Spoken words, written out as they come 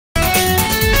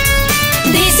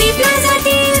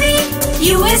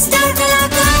Star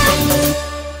Kalakaar.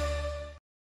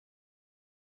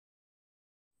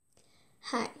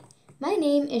 Hi, my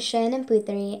name is Shayanam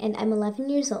Puthari and I'm 11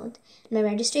 years old. My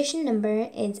registration number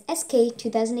is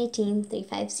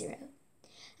SK2018-350.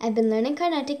 I've been learning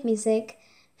Carnatic music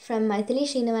from Maithili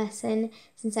Srinivasan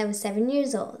since I was 7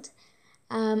 years old.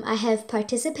 I have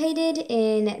participated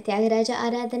in Tyagaraja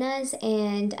Aradhanas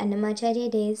and Annamacharya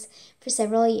days for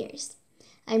several years.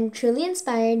 I'm truly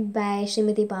inspired by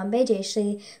Srimati Bombay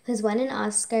Jayashree, who has won an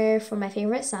Oscar for my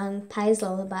favorite song, Pie's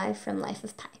Lullaby from Life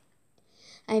of Pi.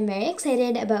 I'm very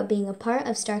excited about being a part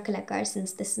of Star Kalakaar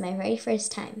since this is my very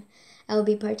first time. I will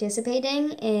be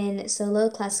participating in solo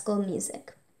classical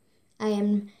music. I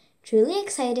am truly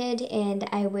excited and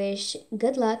I wish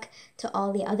good luck to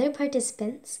all the other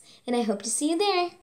participants and I hope to see you there.